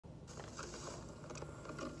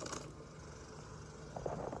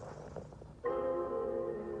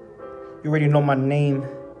You already know my name.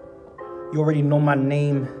 You already know my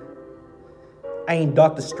name. I ain't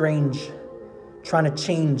Doctor Strange, trying to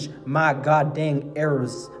change my goddamn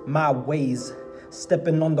errors, my ways.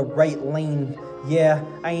 Stepping on the right lane. Yeah,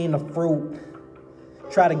 I ain't a fruit.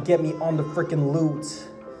 Try to get me on the freaking loot.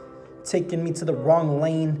 Taking me to the wrong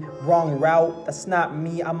lane, wrong route. That's not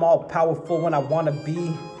me. I'm all powerful when I want to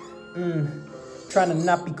be. Trying to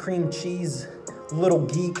not be cream cheese. Little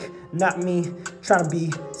geek, not me. Trying to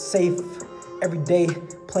be safe every day,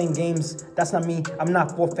 playing games. That's not me. I'm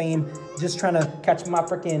not for fame. Just trying to catch my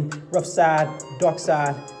freaking rough side, dark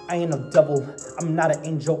side. I ain't no devil. I'm not an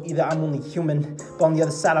angel either. I'm only human. But on the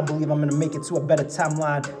other side, I believe I'm gonna make it to a better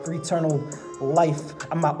timeline for eternal life.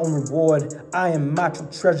 I'm my own reward. I am my true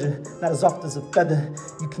treasure. Not as soft as a feather.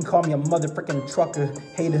 You can call me a mother freaking trucker,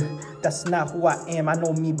 hater. That's not who I am. I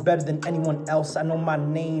know me better than anyone else. I know my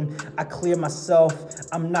name. I clear myself.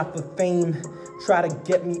 I'm not for fame. Try to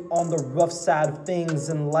get me on the rough side of things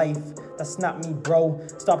in life. That's not me, bro.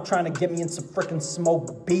 Stop trying to get me into freaking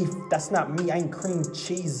smoke beef. That's not me. I ain't cream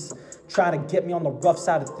cheese. Try to get me on the rough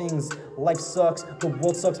side of things. Life sucks. The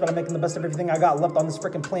world sucks, but I'm making the best of everything I got left on this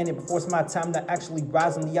freaking planet before it's my time to actually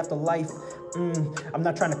rise in the afterlife. I'm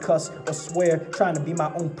not trying to cuss or swear. Trying to be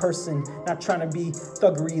my own person. Not trying to be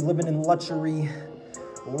thuggery, living in luxury.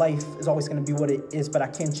 Life is always going to be what it is, but I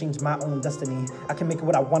can't change my own destiny. I can make it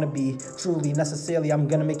what I want to be. Truly, necessarily, I'm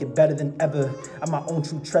going to make it better than ever. I'm my own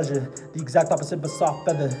true treasure. The exact opposite of a soft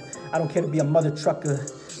feather. I don't care to be a mother trucker.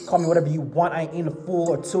 Call me whatever you want. I ain't a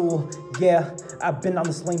fool or tool. Yeah, I've been on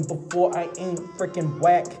this lane before. I ain't freaking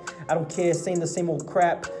whack. I don't care saying the same old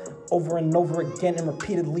crap over and over again and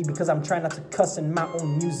repeatedly because I'm trying not to cuss in my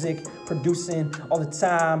own music, producing all the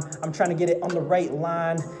time. I'm trying to get it on the right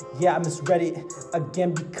line. Yeah, I misread it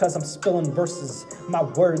again because I'm spilling verses. My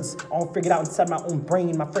words, I don't figure it out inside my own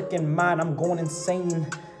brain, my freaking mind. I'm going insane.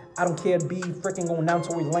 I don't care to be freaking going down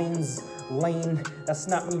Tory Lane's lane. That's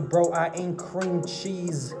not me, bro. I ain't cream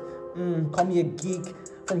cheese. Call me a geek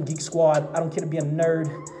from Geek Squad. I don't care to be a nerd.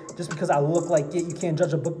 Just because I look like it, you can't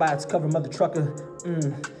judge a book by its cover, mother trucker.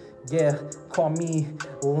 Yeah, call me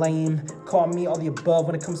lame, call me all the above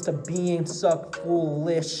when it comes to being suck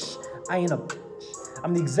foolish. I ain't a bitch.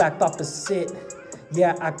 I'm the exact opposite.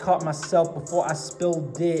 Yeah, I caught myself before I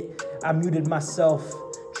spilled it. I muted myself,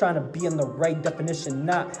 trying to be in the right definition,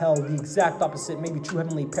 not hell. The exact opposite, maybe true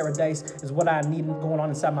heavenly paradise is what I need going on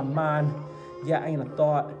inside my mind. Yeah, I ain't a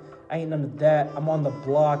thought. I ain't none of that. I'm on the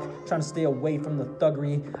block, trying to stay away from the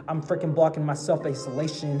thuggery. I'm freaking blocking my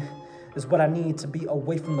self-isolation. Is what I need to be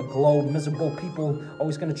away from the globe. Miserable people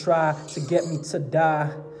always gonna try to get me to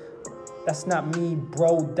die. That's not me,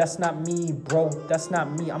 bro. That's not me, bro. That's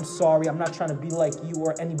not me. I'm sorry. I'm not trying to be like you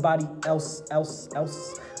or anybody else.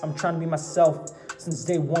 I'm trying to be myself since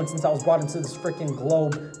day one, since I was brought into this freaking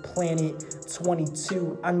globe. Planet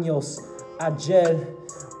 22 años. Ayer.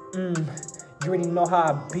 You already know how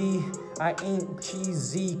I be. I ain't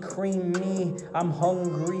cheesy, creamy. I'm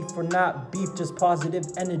hungry for not beef, just positive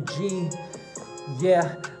energy.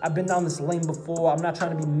 Yeah, I've been down this lane before. I'm not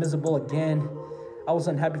trying to be miserable again. I was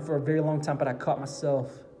unhappy for a very long time, but I caught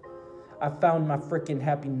myself. I found my freaking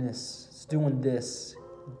happiness doing this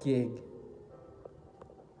gig.